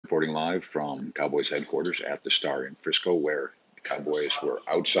reporting live from Cowboys headquarters at the Star in Frisco, where the Cowboys were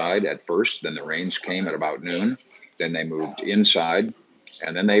outside at first. Then the rains came at about noon. Then they moved inside,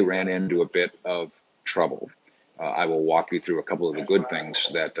 and then they ran into a bit of trouble. I will walk you through a couple of the good things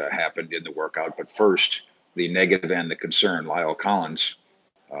that happened in the workout. But first, the negative and the concern. Lyle Collins,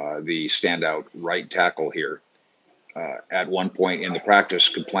 the standout right tackle here, at one point in the practice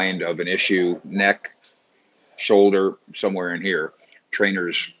complained of an issue, neck, shoulder, somewhere in here.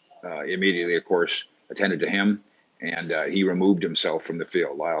 Trainers immediately, of course, attended to him, and he removed himself from the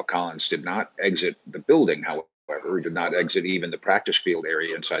field. Lyle Collins did not exit the building, however, did not exit even the practice field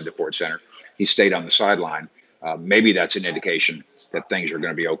area inside the Ford Center. He stayed on the sideline. Maybe that's an indication that things are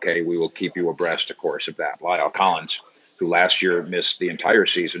going to be okay. We will keep you abreast, of course, of that. Lyle Collins, who last year missed the entire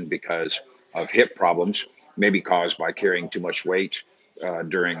season because of hip problems, maybe caused by carrying too much weight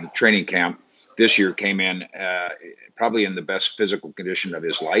during training camp, this year came in probably in the best physical condition of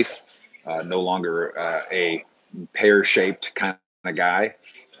his life. No longer a pear-shaped kind of guy,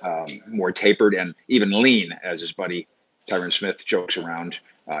 more tapered and even lean, as his buddy Tyron Smith jokes around.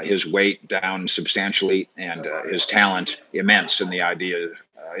 His weight down substantially and his talent immense. And the idea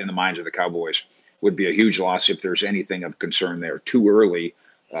in the minds of the Cowboys would be a huge loss if there's anything of concern there. Too early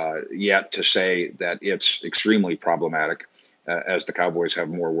yet to say that it's extremely problematic, as the Cowboys have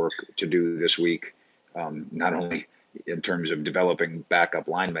more work to do this week, not only in terms of developing backup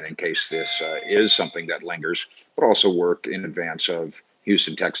linemen in case this is something that lingers, but also work in advance of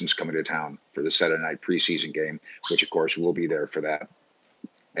Houston Texans coming to town for the Saturday night preseason game, which, of course, will be there for that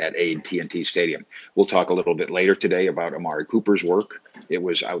at AT&T Stadium. We'll talk a little bit later today about Amari Cooper's work. It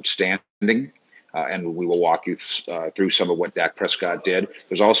was outstanding. And we will walk you through some of what Dak Prescott did.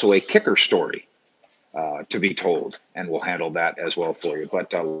 There's also a kicker story to be told, and we'll handle that as well for you.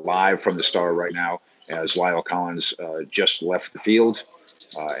 But live from the Star right now, as Lyle Collins just left the field,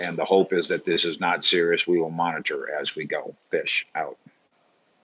 and the hope is that this is not serious. We will monitor as we go. Fish out.